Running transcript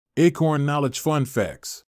Acorn Knowledge Fun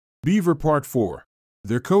Facts. Beaver Part 4.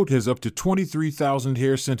 Their coat has up to 23,000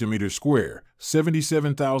 hair centimeters square,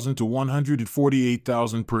 77,000 to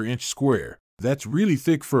 148,000 per inch square. That's really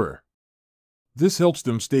thick fur. This helps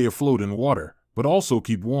them stay afloat in water, but also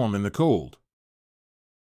keep warm in the cold.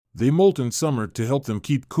 They molt in summer to help them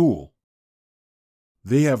keep cool.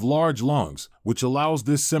 They have large lungs, which allows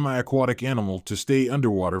this semi-aquatic animal to stay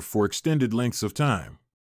underwater for extended lengths of time.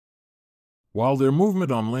 While their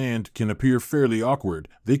movement on land can appear fairly awkward,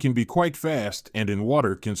 they can be quite fast and in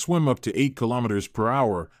water can swim up to 8 kilometers per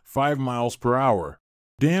hour, 5 miles per hour.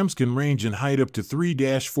 Dams can range in height up to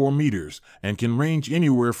 3-4 meters and can range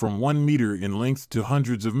anywhere from 1 meter in length to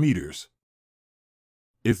hundreds of meters.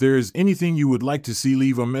 If there is anything you would like to see,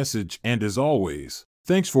 leave a message, and as always,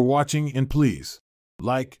 thanks for watching and please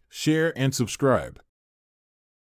like, share and subscribe.